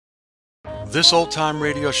This Old Time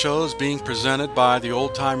Radio show is being presented by the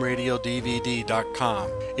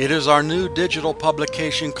OldTimeRadioDVD.com. It is our new digital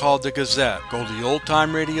publication called The Gazette. Go to the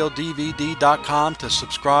OldTimeRadioDVD.com to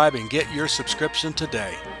subscribe and get your subscription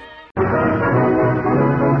today. Well,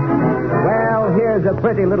 here's a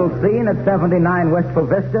pretty little scene at 79 Wistful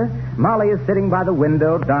Vista. Molly is sitting by the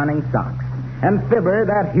window darning socks. And Fibber,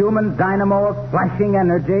 that human dynamo of flashing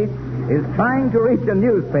energy, is trying to reach a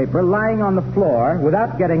newspaper lying on the floor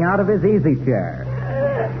without getting out of his easy chair.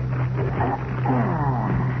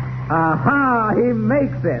 Aha! He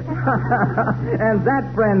makes it. And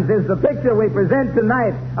that, friends, is the picture we present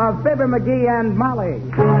tonight of Fibber, McGee, and Molly.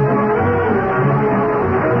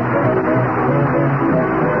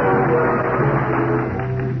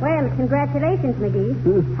 Well, congratulations, McGee.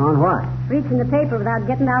 On what? Reaching the paper without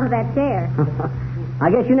getting out of that chair. I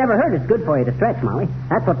guess you never heard it's good for you to stretch, Molly.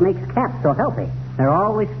 That's what makes cats so healthy. They're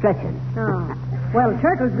always stretching. Oh. Well,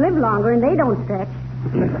 turtles live longer and they don't stretch.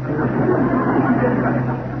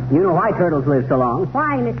 You know why turtles live so long?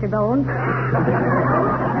 Why, Mr. Bones?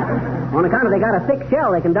 On account of they got a thick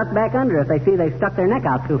shell they can duck back under if they see they've stuck their neck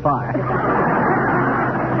out too far.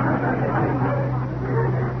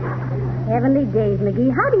 Heavenly days,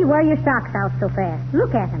 McGee. How do you wear your socks out so fast?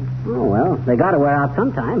 Look at them. Oh, well, they got to wear out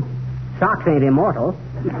sometime. Socks ain't immortal.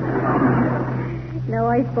 No,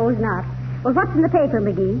 I suppose not. Well, what's in the paper,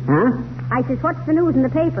 McGee? Huh? I says, what's the news in the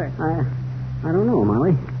paper? I don't know,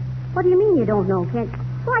 Molly. What do you mean you don't know, Kent?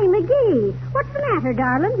 Why, McGee, what's the matter,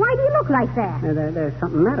 darling? Why do you look like that? There's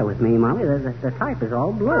something the matter with me, Molly. The type is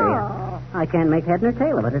all blurry. Oh. I can't make head nor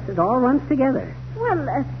tail of it. It all runs together.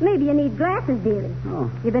 Well, maybe you need glasses, dearie.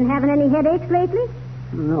 Oh. You been having any headaches lately?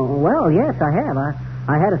 No. Well, yes, I have.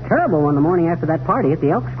 I had a terrible one the morning after that party at the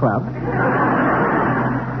Elks Club.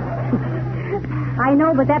 I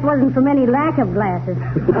know, but that wasn't from any lack of glasses.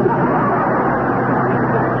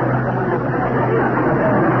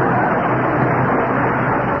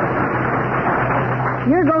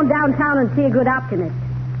 You're going downtown and see a good optimist.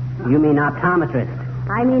 You mean optometrist?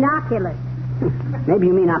 I mean oculist. Maybe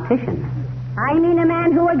you mean optician. I mean a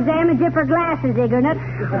man who examines you for glasses, Ignorant.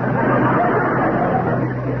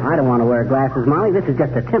 I don't want to wear glasses, Molly. This is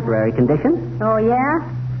just a temporary condition. Oh, yeah?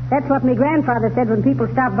 That's what my grandfather said when people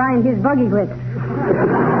stopped buying his buggy whips.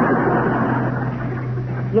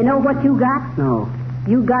 You know what you got? No.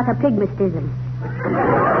 You got a pygmastism.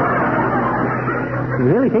 You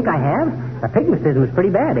really think I have? A pygmastism is pretty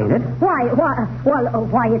bad, ain't it? Why,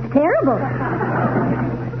 it's terrible.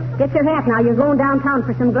 Get your hat now. You're going downtown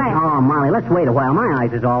for some glasses. Oh, Molly, let's wait a while. My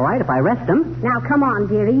eyes is all right if I rest them. Now, come on,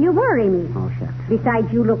 dearie. You worry me. Oh, shucks.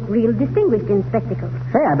 Besides, you look real distinguished in spectacles.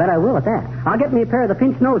 Say, I bet I will at that. I'll get me a pair of the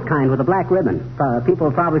pinch nose kind with a black ribbon. People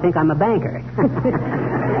will probably think I'm a banker.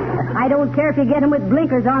 I don't care if you get them with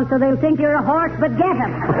blinkers on so they'll think you're a horse, but get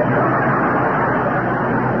them.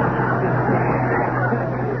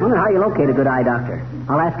 I wonder how you locate a good eye doctor.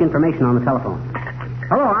 I'll ask information on the telephone.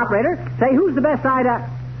 Hello, operator. Say, who's the best eye doctor?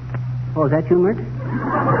 Oh, is that you, Mert?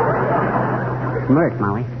 Mert,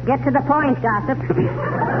 Molly. Get to the point, gossip.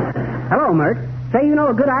 Hello, Mert. Say, you know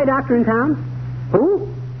a good eye doctor in town? Who?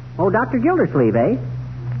 Oh, Dr. Gildersleeve, eh?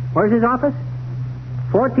 Where's his office?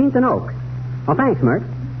 14th and Oak. Oh, thanks, Mert.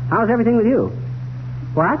 How's everything with you?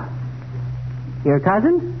 What? Your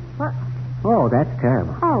cousin? What? Oh, that's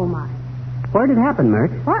terrible. Oh, my. Where did it happen,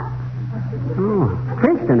 Mert? What? Oh,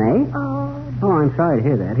 Princeton, eh? Oh. Oh, I'm sorry to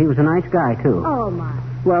hear that. He was a nice guy, too. Oh, my.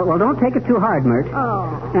 Well, don't take it too hard, Mert.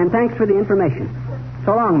 Oh. And thanks for the information.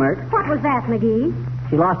 So long, Mert. What was that, McGee?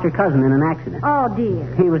 She lost her cousin in an accident. Oh, dear.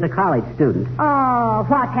 He was a college student. Oh,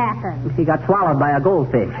 what happened? He got swallowed by a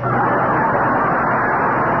goldfish.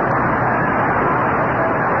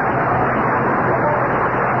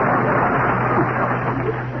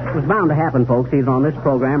 It was bound to happen, folks, either on this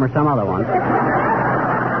program or some other one.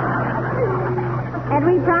 And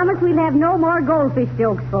we promise we'll have no more goldfish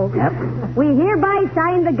jokes, folks. Yep. We hereby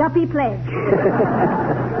sign the Guppy Pledge.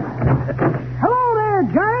 Hello there,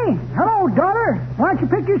 Johnny. Hello, daughter. Want your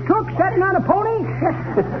pictures took sitting on a pony?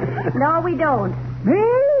 No, we don't. Me?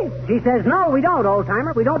 She says, no, we don't,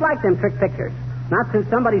 old-timer. We don't like them trick pictures. Not since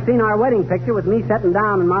somebody's seen our wedding picture with me sitting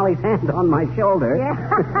down and Molly's hand on my shoulder. Yeah.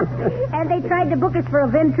 And they tried to book us for a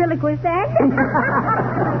ventriloquist act.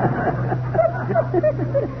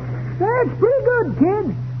 That's pretty good,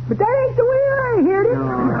 kid. But that ain't the way I heard it. No.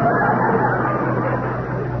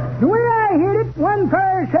 The way I heard it, one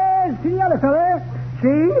feller says to the other feller,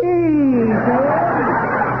 see,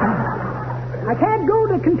 I can't go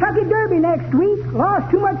to Kentucky Derby next week. Lost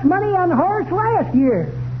too much money on the horse last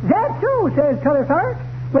year. Is that so, says t'other feller.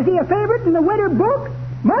 Was he a favorite in the winter book?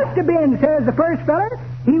 Must have been, says the first feller.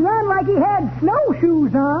 He run like he had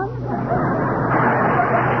snowshoes on.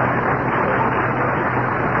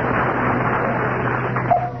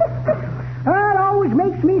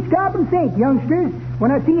 stop and think, youngsters,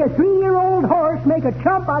 when I see a 3-year-old horse make a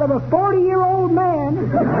chump out of a 40-year-old man.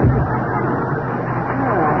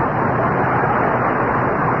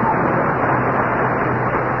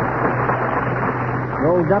 The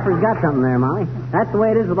old duffer's got something there, Molly. That's the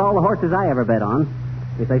way it is with all the horses I ever bet on.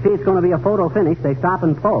 If they see it's going to be a photo finish, they stop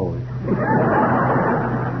and pose.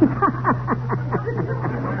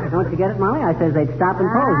 Don't you get it, Molly? I says they'd stop and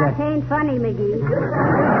pose. It ain't funny, McGee.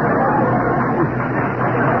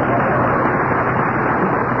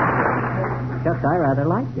 Just, I rather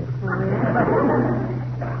liked it.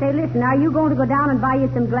 Say, listen, are you going to go down and buy you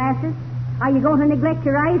some glasses? Are you going to neglect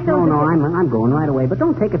your eyes? So No, I'm going right away. But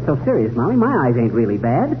don't take it so serious, Molly. My eyes ain't really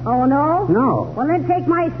bad. Oh, no? No. Well, then take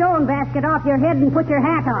my sewing basket off your head and put your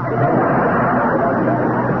hat on.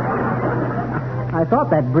 I thought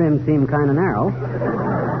that brim seemed kind of narrow.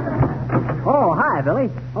 Oh, hi, Billy.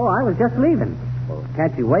 Oh, I was just leaving. Well,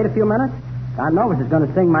 can't you wait a few minutes? God knows it's going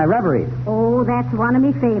to sing my reverie. Oh, that's one of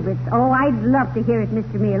my favorites. Oh, I'd love to hear it,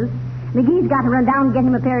 Mr. Mills. McGee's got to run down and get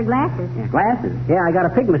him a pair of glasses. Glasses? Yeah, I got a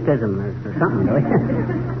pigmatism or something, Billy.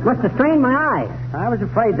 Must have strained my eyes. I was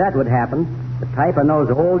afraid that would happen. The type on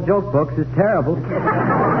those old joke books is terrible.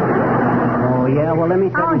 Oh, yeah, well, let me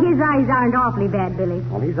tell you. Oh, his eyes aren't awfully bad, Billy.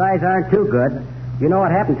 Well, his eyes aren't too good. You know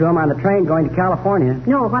what happened to him on the train going to California?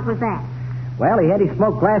 No, what was that? Well, he had his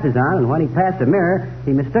smoke glasses on, and when he passed a mirror,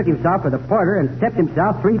 he mistook himself for the porter and tipped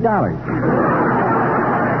himself $3.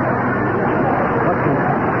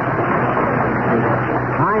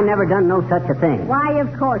 I never done no such a thing. Why,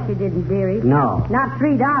 of course you didn't, dearie. No. Not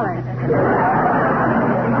 $3.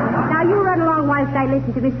 Now, you run along whilst I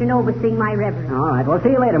listen to Mr. Nova sing my reverie. All right. Well, see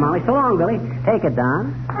you later, Molly. So long, Billy. Take it,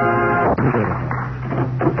 Don.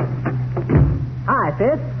 Hi,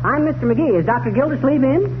 Sis. I'm Mr. McGee. Is Dr. Gildersleeve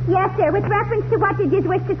in? Yes, sir, with reference to what you just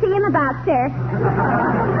wish to see him about, sir.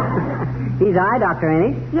 He's eye doctor,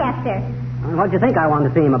 ain't he? Yes, sir. What'd you think I wanted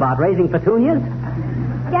to see him about? Raising petunias?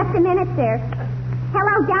 Just a minute, sir.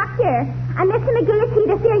 Hello, doctor. Mr. McGee is here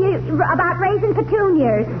to see you about raising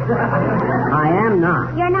petunias. I am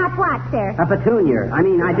not. You're not what, sir? A petunia. I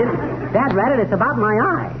mean, I didn't... Dad read it. It's about my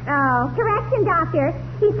eyes. Oh, correction, doctor.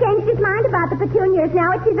 He's changed his mind about the petunias.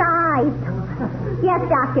 Now it's his eyes. Yes,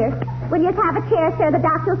 doctor. Will you have a chair, sir? The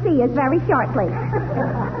doctor will see us very shortly.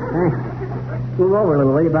 Thanks. Move over a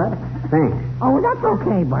little, will you, Bud? Thanks. Oh, that's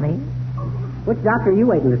okay, buddy. Which doctor are you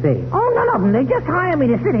waiting to see? Oh, none of them. They just hired me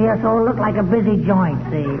to sit here so it'll look like a busy joint,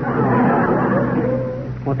 see?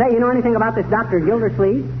 Well, say, you know anything about this Dr.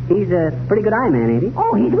 Gildersleeve? He's a pretty good eye man, ain't he?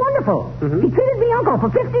 Oh, he's wonderful. Mhm. He treated me uncle for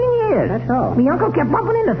 15 years. That's all. Me uncle kept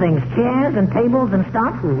bumping into things, chairs and tables and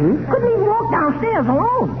stuff. Mhm. Couldn't even walk downstairs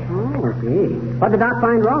alone. Oh, gee. What'd the doc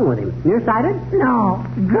find wrong with him? Nearsighted? No,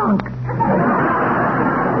 drunk.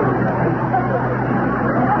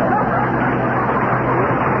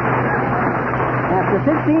 After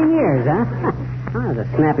 15 years, huh? That was a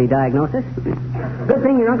snappy diagnosis. Good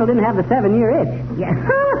thing your uncle didn't have the 7-year itch. Yeah.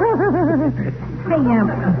 Hey,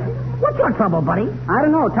 what's your trouble, buddy? I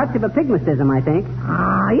don't know, a touch of a pigmatism, I think.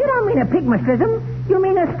 You don't mean a pygmastism. You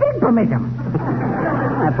mean a stigmatism.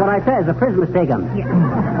 That's what I says, a prismastigm.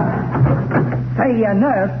 Say,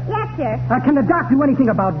 nurse, Yes, sir. can the doc do anything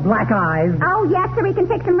about black eyes? Oh, yes, sir. We can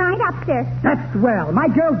fix them right up, sir. That's swell. My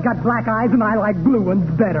girl's got black eyes, and I like blue ones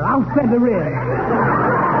better. I'll send her in.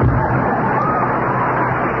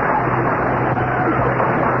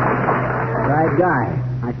 Right guy.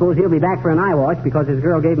 I suppose he'll be back for an eye wash because his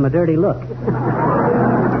girl gave him a dirty look.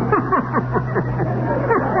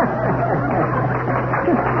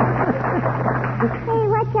 Hey,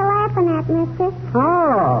 what you laughing at, mister?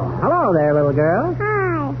 Oh, hello there, little girl.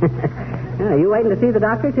 Hi. Are you waiting to see the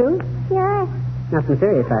doctor, too? Sure. Nothing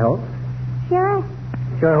serious, I hope. Sure.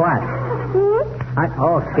 Sure what?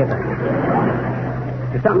 Oh, Skipper.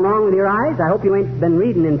 There's something wrong with your eyes? I hope you ain't been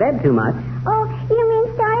reading in bed too much. Oh, you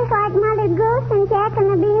mean stories like Mother Goose and Jack and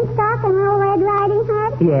the Beanstalk and Little Red Riding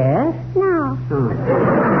Hood? Yes? No. Oh.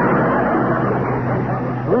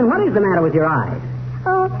 Well, then what is the matter with your eyes?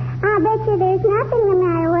 Oh, I bet you there's nothing the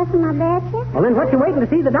matter with them, I bet you. Well, then what you waiting to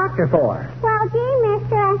see the doctor for? Well, gee,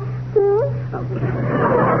 mister,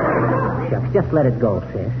 Shucks, just let it go,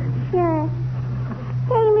 sis. Sure.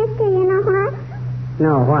 Hey, mister, you know what?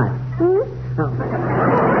 No, what? Hmm? Oh.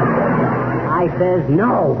 I says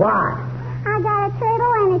no, what? I got a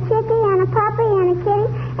turtle and a chickie and a puppy and a kitty,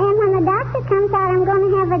 and when the doctor comes out, I'm going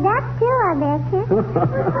to have a duck, too, I bet you.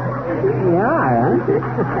 You are, huh?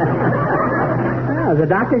 Well, is the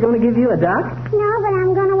doctor going to give you a duck? No, but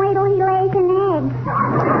I'm going to wait till he lays an egg.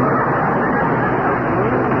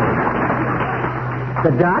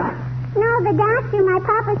 The duck? No, the doctor. My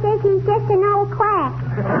papa says he's just an old quack.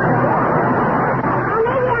 Oh,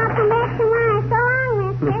 maybe I'll come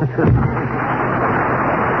I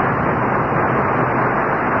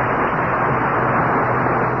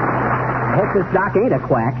hope this doc ain't a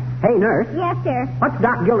quack. Hey, nurse. Yes, sir. What's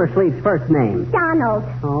Doc Gildersleeve's first name? Donald.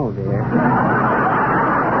 Oh, dear. I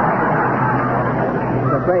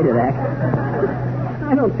was afraid of that.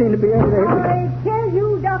 I don't seem to be able to... I tell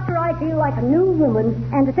you, Doctor, I feel like a new woman.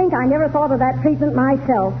 And to think I never thought of that treatment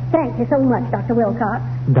myself. Thank you so much, Dr. Wilcox.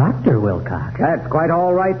 Dr. Wilcox? That's quite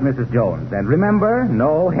all right, Mrs. Jones. And remember,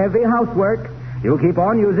 no heavy housework. You'll keep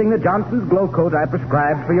on using the Johnson's Glow Coat I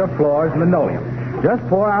prescribed for your floors and linoleum. Just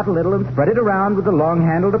pour out a little and spread it around with the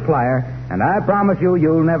long-handled applier, and I promise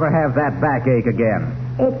you'll never have that backache again.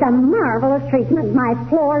 It's a marvelous treatment. My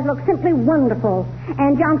floors look simply wonderful.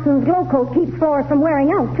 And Johnson's Glow Coat keeps floors from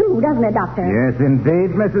wearing out, too, doesn't it, Doctor? Yes,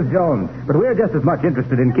 indeed, Mrs. Jones. But we're just as much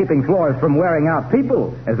interested in keeping floors from wearing out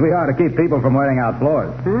people as we are to keep people from wearing out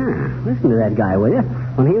floors. Listen to that guy, will you?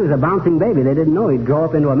 When he was a bouncing baby, they didn't know he'd grow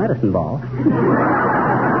up into a medicine ball.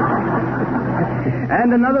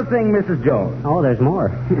 And another thing, Mrs. Jones. Oh, there's more.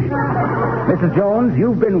 Mrs. Jones,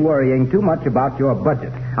 you've been worrying too much about your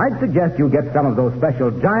budget. I'd suggest you get some of those special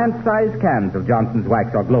giant-sized cans of Johnson's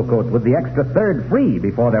Wax or Glow Coat with the extra third free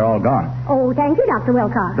before they're all gone. Oh, thank you, Dr.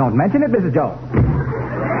 Wilcox. Don't mention it, Mrs. Jones.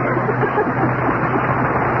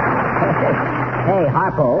 Hey,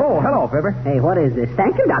 Harpo. Oh, hello, Fibber. Hey, what is this?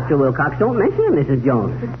 Thank you, Dr. Wilcox. Don't mention it, Mrs.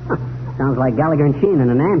 Jones. Sounds like Gallagher and Sheen in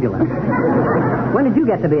an ambulance. When did you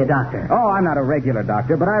get to be a doctor? Oh, I'm not a regular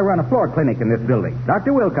doctor, but I run a floor clinic in this building.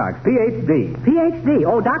 Dr. Wilcox, Ph.D. Ph.D.?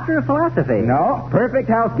 Oh, Doctor of Philosophy. No, perfect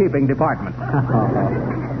housekeeping department.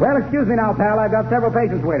 Well, excuse me now, pal. I've got several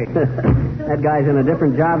patients waiting. That guy's in a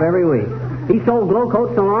different job every week. He sold Glow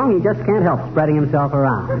Coat so long, he just can't help spreading himself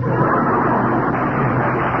around.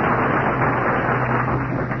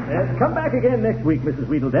 Come back again next week, Mrs.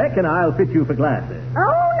 Wheedledeck, and I'll fit you for glasses. Oh,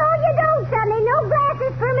 no, you don't, Sonny. No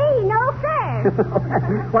glasses for me. No, sir.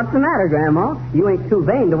 What's the matter, Grandma? You ain't too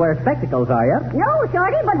vain to wear spectacles, are you? No,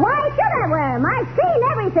 Shorty, but why should I wear 'em? I've seen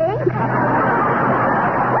everything. Here,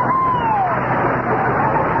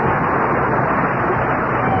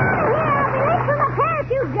 I'll be late for my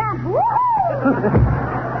parachute jump. Woo-hoo!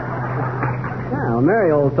 Well, merry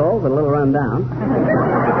old soul, but a little run down.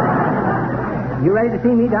 You ready to see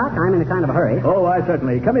me, Doc? I'm in a kind of a hurry. Oh, I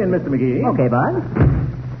certainly. Come in, Mr. McGee. Okay, bud.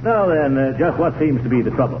 Now then, just what seems to be the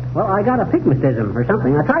trouble? Well, I got a pygmatism or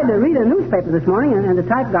something. I tried to read a newspaper this morning, and the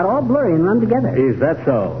type got all blurry and run together. Is that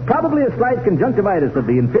so? Probably a slight conjunctivitis of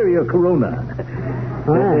the inferior corona.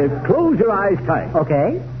 Oh, yeah. Close your eyes tight.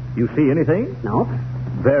 Okay. You see anything? No.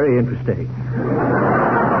 Very interesting.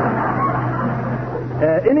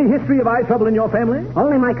 Any history of eye trouble in your family?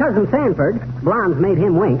 Only my cousin Sanford. Blondes made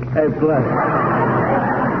him wink.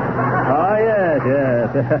 Oh, yes.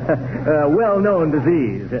 Well-known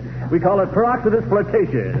disease. We call it peroxidus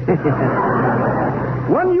flirtatious.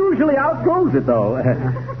 One usually outgrows it, though.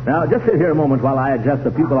 Now, just sit here a moment while I adjust the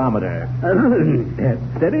pupillometer.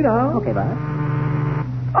 Steady now. Okay, bud.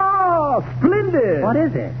 Oh, splendid. What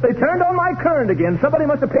is it? They turned on my current again. Somebody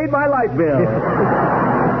must have paid my light bill.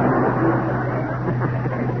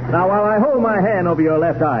 Now, while I hold my hand over your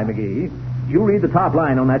left eye, McGee, you read the top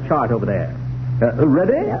line on that chart over there.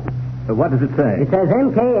 Ready? Yep. What does it say? It says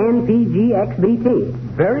MKNPGXBT.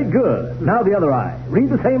 Very good. Now the other eye. Read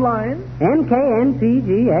the same line.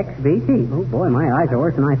 MKNPGXBT. Oh, boy, my eyes are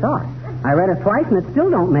worse than I thought. I read it twice, and it still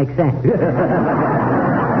don't make sense. Yeah,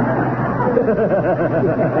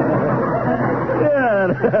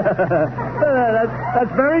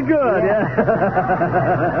 that's very good. Yeah.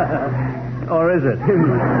 Or is it?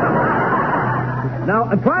 Now,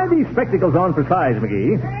 try these spectacles on for size,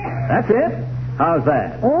 McGee. That's it. How's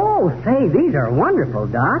that? Oh, say, these are wonderful,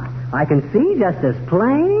 Doc. I can see just as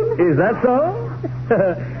plain. Is that so?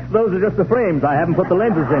 Those are just the frames. I haven't put the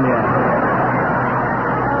lenses in yet.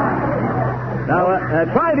 Now,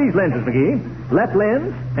 try these lenses, McGee. Left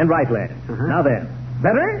lens and right lens. Uh-huh. Now then.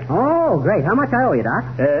 Better? Oh, great. How much I owe you, Doc?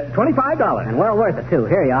 $25. And well worth it, too.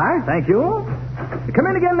 Here you are. Thank you. Come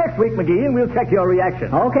in again next week, McGee, and we'll check your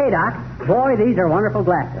reaction. Okay, Doc. Boy, these are wonderful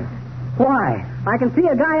glasses. Why, I can see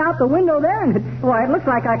a guy out the window there, and it looks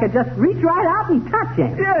like I could just reach right out and touch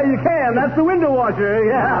him. Yeah, you can. That's the window washer.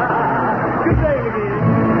 Yeah. Good day, McGee.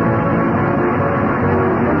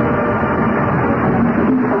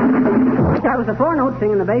 That was the floor note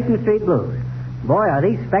singing the Basin Street Blues. Boy, are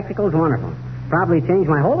these spectacles wonderful. Probably changed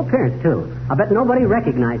my whole appearance, too. I bet nobody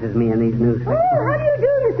recognizes me in these new spectacles. Oh, how do you do,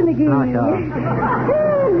 Mr. McGee? Oh,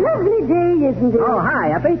 sure. Lovely day, isn't it? Oh,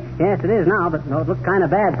 hi, Uppy. Yes, it is now, but it looked kind of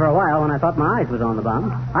bad for a while when I thought my eyes was on the bum.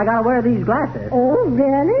 I got to wear these glasses. Oh,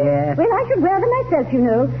 really? Yes. Well, I should wear them myself, you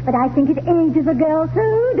know. But I think it ages a girl,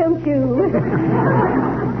 too, don't you?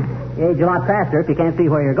 You age a lot faster if you can't see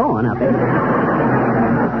where you're going, Uppy.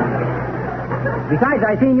 Besides,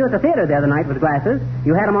 I seen you at the theater the other night with glasses.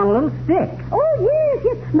 You had them on a little stick. Oh,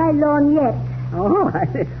 yes, my lorgnette. Oh,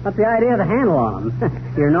 what's the idea of the handle on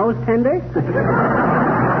them? Your nose tender?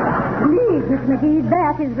 Please, Miss McGee,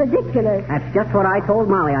 that is ridiculous. That's just what I told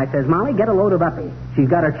Molly. I says, Molly, get a load of Uppy. She's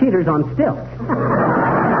got her cheaters on stilts.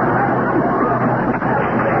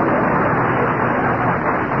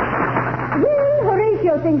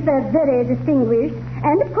 Horatio thinks they're very distinguished.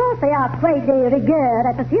 And, of course, they are quite de rigueur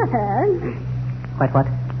at the theater. Quite what?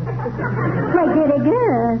 Quite de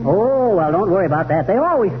rigueur. Oh, well, don't worry about that. They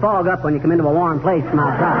always fog up when you come into a warm place from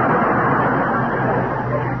outside.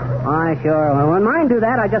 Why, sure. Well, when mine do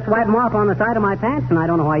that, I just wipe them off on the side of my pants, and I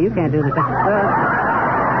don't know why you can't do the same.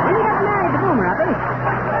 When you get married to Boomer, Uppy?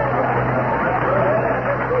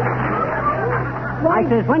 I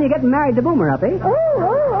says, when you getting married to Boomer, Uppy? Oh,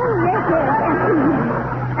 yes.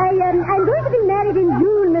 I'm going to be married in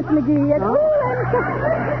June, Miss McGee. And,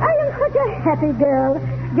 I am such a happy girl.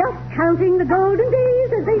 Just counting the golden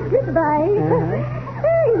days as they slip by.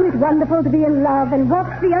 It is wonderful to be in love and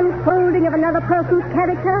watch the unfolding of another person's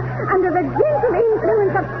character under the gentle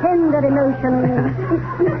influence of tender emotion.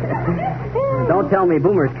 Don't tell me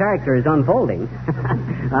Boomer's character is unfolding.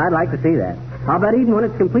 I'd like to see that. I'll bet even when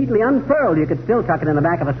it's completely unfurled, you could still tuck it in the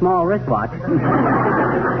back of a small wristwatch.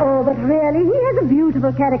 Oh, but really, he has a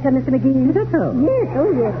beautiful character, Mr. McGee. Is that so? Yes,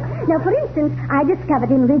 oh, yes. Now, for instance, I discovered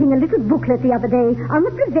him reading a little booklet the other day on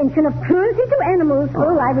the prevention of cruelty to animals.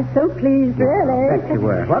 Oh, I was so pleased, really. I bet you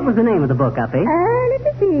were. What was the name of the book, Uppy? Let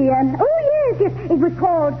me see. Yes. It was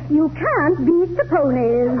called You Can't Beat the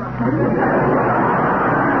Ponies.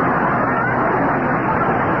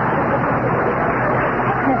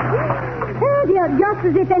 Dear, just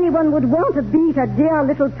as if anyone would want to beat a dear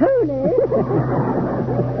little pony.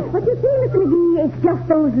 But you see, Mr. McGee, it's just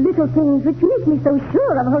those little things which make me so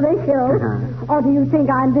sure of Horatio. Or do you think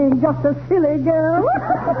I'm being just a silly girl? Well,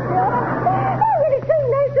 it's so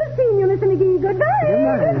nice to see you, Mr. McGee. Goodbye.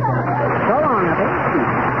 Goodbye. So long, Uppy.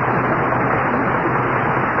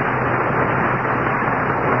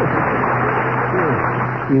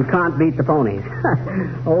 You can't beat the ponies.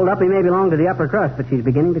 Old Uppy may belong to the upper crust, but she's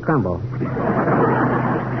beginning to crumble.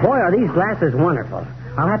 Boy, are these glasses wonderful.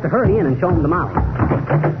 I'll have to hurry in and show them to Molly.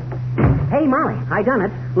 Hey, Molly, I done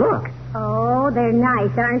it. Look. Oh, they're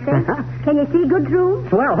nice, aren't they? Can you see good through?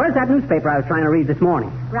 Well, where's that newspaper I was trying to read this morning?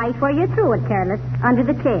 Right where you threw it, careless. Under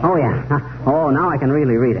the chair. Oh, yeah. Oh, now I can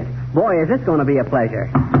really read it. Boy, is this going to be a pleasure.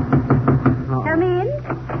 Oh. Come in.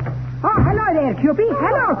 Oh, hello there, Cupid.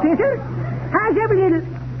 Hello, Fisher. How's every little...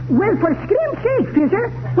 Well, for scrim's sake, Fisher,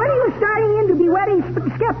 when are you starting in to be very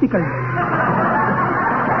skeptical?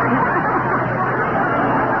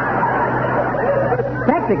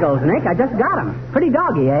 Spectacles, Nick. I just got them. Pretty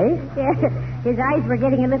doggy, eh? Yes. His eyes were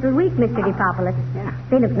getting a little weak, Mr. DePopulis. Yeah.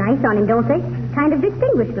 They look nice on him, don't they? Kind of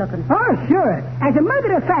distinguished looking. Oh, sure. As a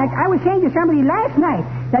matter of fact, I was saying to somebody last night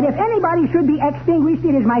that if anybody should be extinguished,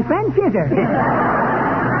 it is my friend Fisher.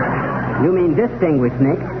 You mean distinguished,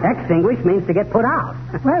 Nick. Extinguished means to get put out.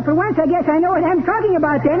 Well, for once, I guess I know what I'm talking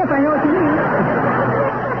about then, if I know what you mean.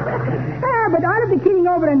 But all of the kidding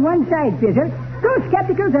over on one side, Fisher, those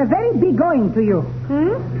skepticals are very big-going to you.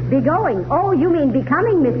 Be-going? Oh, you mean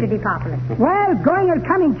becoming, Mr. DePopulis. Well, going or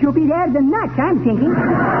coming, Cupid, they're the nuts, I'm thinking.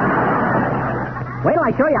 Wait till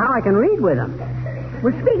I show you how I can read with them.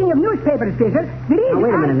 Well, speaking of newspapers, Fisher, there is... Now,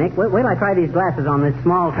 wait a minute, Nick. Wait till I try these glasses on this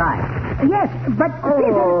small type. Yes, but...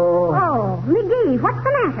 Oh, McGee, what's the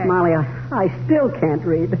matter? Molly, I still can't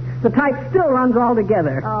read. The type still runs all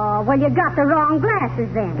together. Oh, well, you got the wrong glasses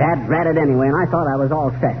then. Dad read it anyway, and I thought I was all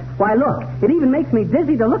set. Why, look, it even makes me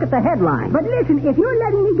dizzy to look at the headline. But listen, if you're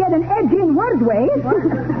letting me get an edge in wordways...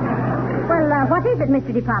 Well, what is it,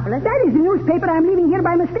 Mr. DePopulis? That is the newspaper I'm leaving here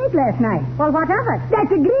by mistake last night. Well, what of it?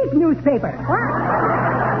 That's a Greek newspaper. What?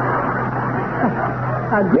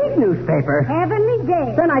 A Greek newspaper? Heavenly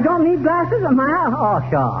day. Then I don't need glasses? Oh,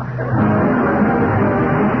 sure.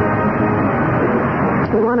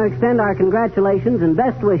 We want to extend our congratulations and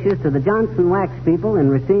best wishes to the Johnson Wax people in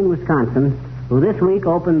Racine, Wisconsin, who this week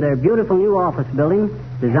opened their beautiful new office building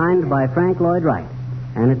designed by Frank Lloyd Wright.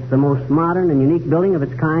 And it's the most modern and unique building of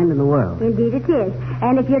its kind in the world. Indeed it is.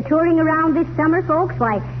 And if you're touring around this summer, folks,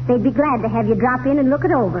 why, they'd be glad to have you drop in and look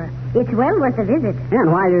it over. It's well worth a visit.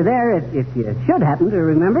 And while you're there, if you should happen to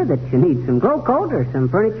remember that you need some glow coat or some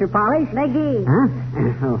furniture polish... McGee. Huh?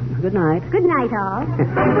 Oh, good night. Good night, all.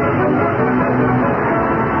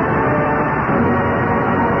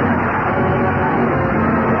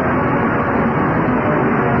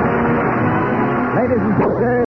 Ladies and gentlemen.